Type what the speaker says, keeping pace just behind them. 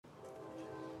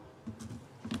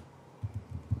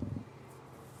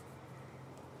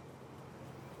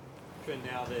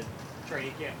freshman now that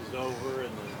training camp is over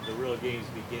and the real games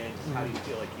begin? How do you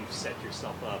feel like you've set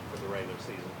yourself up for the regular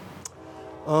season?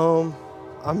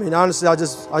 I mean, honestly, I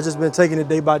just been taking it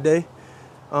day by day.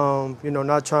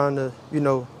 Not trying to,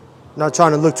 not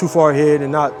trying to look too far ahead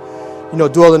and not,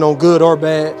 dwelling on good or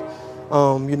bad.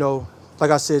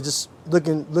 Like I said, just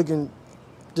looking,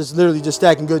 just literally just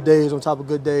stacking good days on top of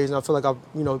good days, and I feel like I've,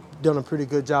 done a pretty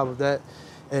good job of that.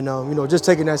 And just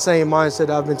taking that same mindset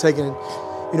that I've been taking,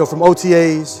 from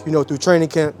OTAs, through training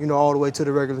camp, all the way to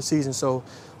the regular season. So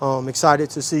excited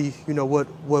to see, what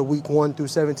week 1 through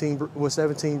 17, what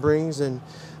 17 brings. And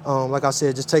like I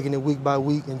said, just taking it week by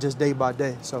week and just day by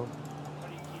day. So. How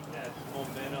do you keep that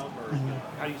momentum, or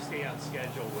how do you stay on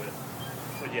schedule with,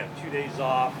 when you have 2 days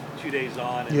off, 2 days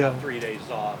on, and then 3 days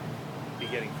off,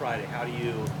 beginning Friday? How do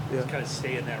you kind of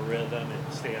stay in that rhythm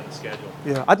and stay on the schedule?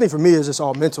 Yeah, I think for me it's just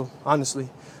all mental, honestly.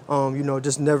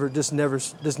 Just never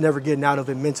getting out of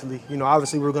it mentally.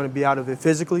 Obviously we're going to be out of it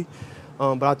physically,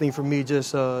 but I think for me,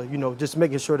 just just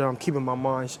making sure that I'm keeping my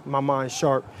mind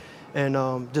sharp,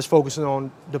 and just focusing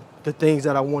on the things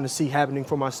that I want to see happening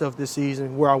for myself this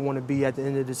season, where I want to be at the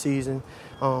end of the season,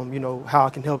 how I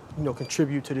can help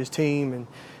contribute to this team, and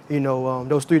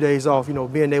those 3 days off,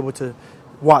 being able to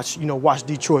watch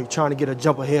Detroit, trying to get a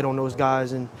jump ahead on those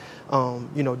guys, and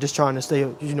just trying to stay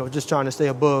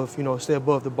above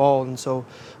the ball. And so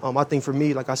I think for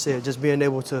me, like I said, just being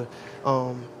able to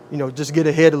just get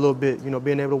ahead a little bit,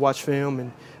 being able to watch film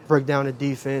and break down the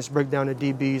defense, break down the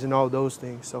DBs, and all those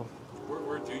things. So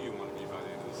where do you want to be by the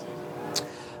end of the season?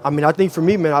 I mean, I think for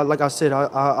me, man, like I said,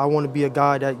 I want to be a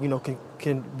guy that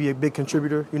can be a big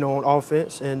contributor, on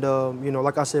offense, and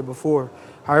like I said before,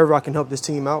 however I can help this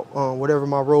team out, whatever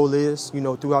my role is,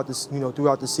 throughout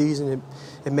the season.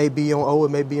 It may be on it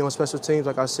may be on special teams.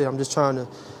 Like I said, I'm just trying to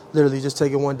literally just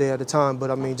take it one day at a time.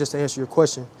 But I mean, just to answer your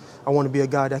question, I want to be a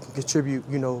guy that can contribute,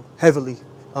 heavily,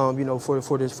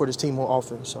 for this team on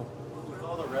offense. So. With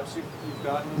all the reps you've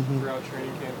gotten throughout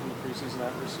training camp and the preseason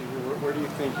at receiver, where do you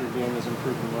think your game has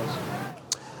improved the most?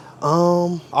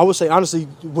 I would say, honestly,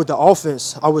 with the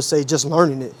offense, I would say just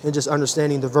learning it and just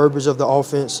understanding the verbiage of the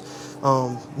offense,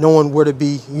 knowing where to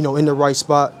be, in the right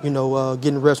spot,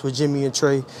 getting reps with Jimmy and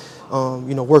Trey,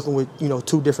 working with,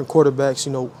 2 different quarterbacks,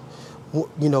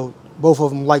 both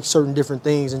of them like certain different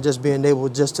things, and just being able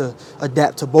just to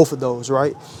adapt to both of those,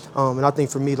 right? And I think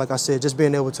for me, like I said, just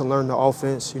being able to learn the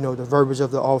offense, the verbiage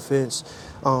of the offense,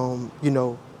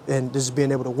 and just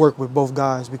being able to work with both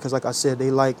guys, because like I said,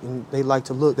 they like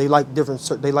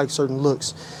certain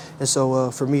looks. And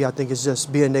so for me, I think it's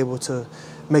just being able to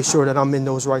make sure that I'm in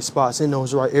those right spots, in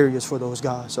those right areas for those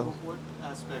guys. So what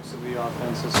aspects of the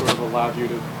offense has sort of allowed you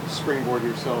to springboard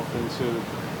yourself into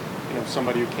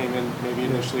somebody who came in maybe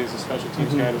initially as a special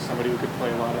teams guy to somebody who could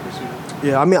play a lot of receiver?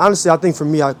 Yeah, I mean, honestly, I think for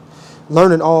me,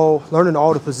 learning all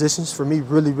the positions for me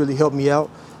really helped me out.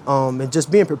 And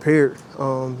just being prepared.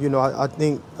 I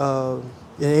think in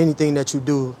anything that you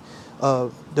do,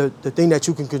 the thing that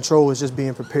you can control is just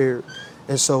being prepared.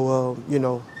 And so,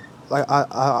 like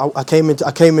I came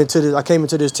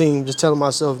into this team just telling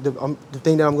myself the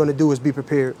thing that I'm going to do is be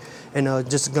prepared, and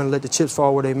just going to let the chips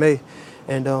fall where they may.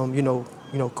 And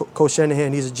Coach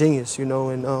Shanahan, he's a genius,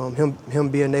 and him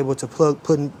being able to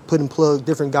plug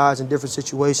different guys in different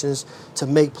situations to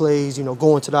make plays,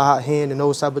 going to the hot hand and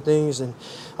those type of things. And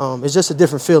it's just a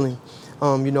different feeling,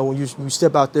 when you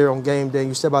step out there on game day,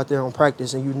 you step out there on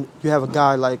practice, and you have a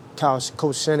guy like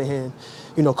Coach Shanahan,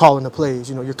 calling the plays.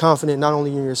 You're confident not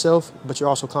only in yourself, but you're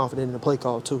also confident in the play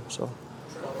call too. So.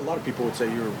 A lot of people would say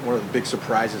you're one of the big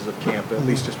surprises of camp, at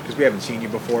least just because we haven't seen you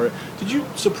before. Did you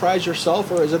surprise yourself,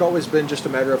 or has it always been just a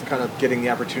matter of kind of getting the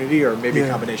opportunity, or maybe a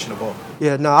combination of both?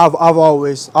 Yeah, no, I've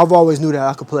always knew that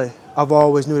I could play. I've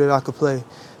always knew that I could play.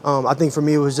 I think for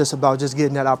me it was just about just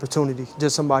getting that opportunity,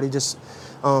 just somebody just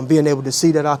being able to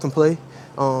see that I can play,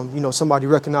 somebody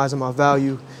recognizing my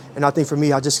value. And I think for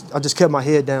me, I just kept my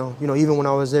head down. Even when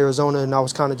I was in Arizona and I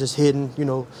was kind of just hidden,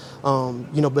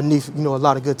 beneath a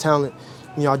lot of good talent.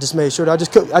 I just made sure that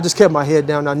I just kept my head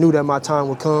down. I knew that my time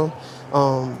would come,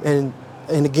 and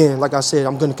again, like I said,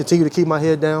 I'm going to continue to keep my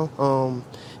head down.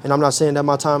 And I'm not saying that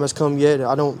my time has come yet.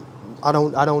 I don't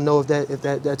know if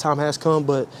that time has come,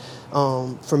 but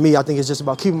for me, I think it's just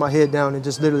about keeping my head down and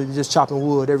just literally just chopping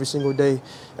wood every single day,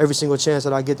 every single chance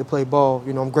that I get to play ball.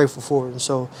 I'm grateful for it, and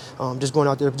so just going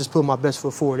out there, just putting my best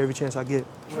foot forward every chance I get.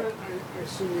 Fred, I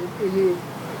assume you knew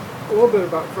a little bit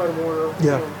about Fred Warner.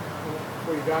 Yeah.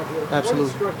 Before you got here. Absolutely.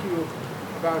 What struck you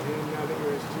about him now that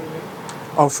you're his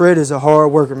teammate? Oh, Fred is a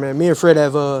hard worker, man. Me and Fred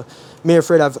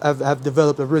have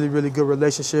developed a really good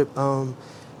relationship.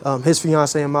 his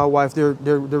fiance and my wife, they're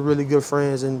really good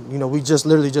friends, and you know, we just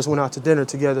literally just went out to dinner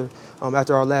together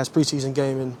after our last preseason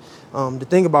game. And the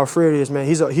thing about Fred is, man,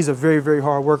 he's a very, very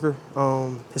hard worker.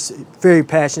 He's very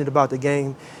passionate about the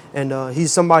game, and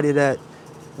he's somebody that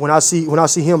when I see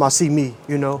him, I see me,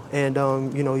 you know. And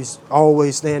you know, he's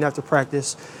always staying after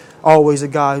practice, always a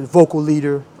guy, vocal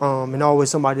leader, and always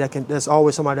somebody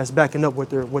that's backing up what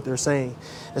they're saying.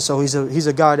 And so he's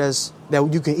a guy that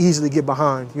you can easily get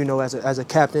behind, you know, as a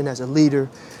captain, as a leader,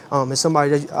 and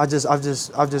somebody that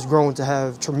I've just grown to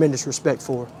have tremendous respect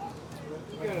for.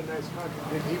 You got a nice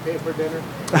contract. Did he pay for dinner?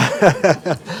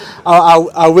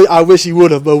 I wish he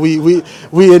would have, but we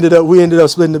ended up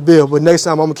splitting the bill. But next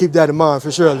time I'm gonna keep that in mind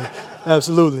for surely.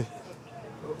 Absolutely.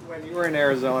 When you were in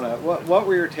Arizona, what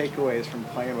were your takeaways from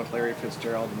playing with Larry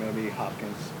Fitzgerald and maybe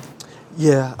Hopkins?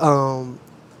 Yeah,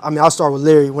 I mean, I'll start with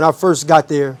Larry. When I first got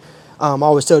there, I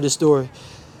always tell this story.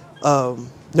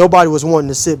 Nobody was wanting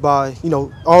to sit by. You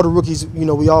know, all the rookies. You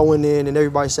know, we all went in and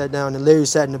everybody sat down, and Larry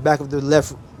sat in the back of the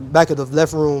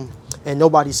left room, and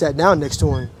nobody sat down next to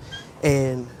him.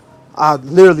 And I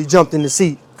literally jumped in the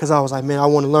seat because I was like, man, I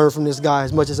want to learn from this guy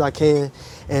as much as I can.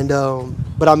 And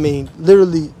but I mean,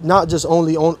 literally, not just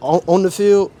only on the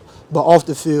field, but off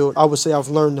the field, I would say I've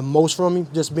learned the most from him.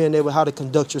 Just being able how to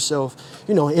conduct yourself,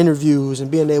 you know, in interviews,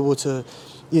 and being able to,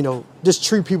 you know, just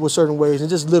treat people certain ways, and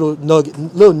just little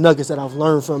nuggets that I've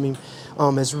learned from him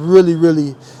has really,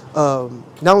 really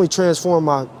not only transformed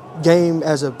my game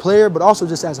as a player, but also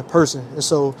just as a person. And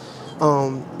so,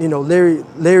 you know,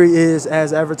 Larry is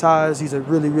as advertised. He's a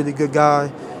really, really good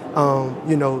guy.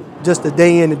 You know, just the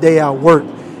day in and day out work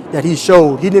that he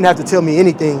showed. He didn't have to tell me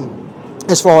anything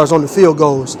as far as on the field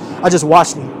goes. I just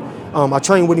watched him. I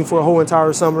trained with him for a whole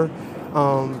entire summer.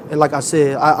 And like I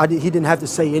said, he didn't have to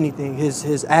say anything.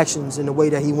 His actions and the way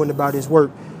that he went about his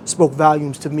work spoke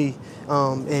volumes to me.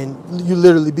 And you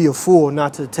literally be a fool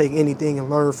not to take anything and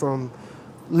learn from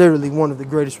literally one of the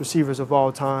greatest receivers of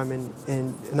all time.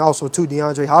 And also, too,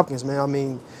 DeAndre Hopkins, man. I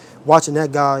mean, watching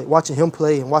that guy, watching him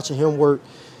play and watching him work,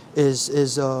 it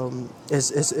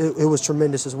was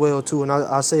tremendous as well too. And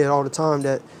I say it all the time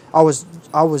that I was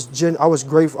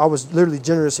grateful. I was literally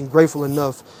generous and grateful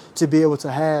enough to be able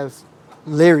to have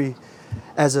Larry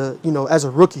as a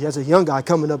rookie, as a young guy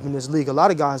coming up in this league. A lot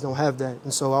of guys don't have that,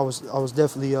 and so I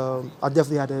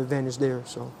definitely had an advantage there.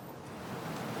 So.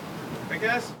 Thank you,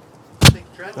 guys.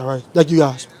 All right, thank you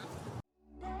guys.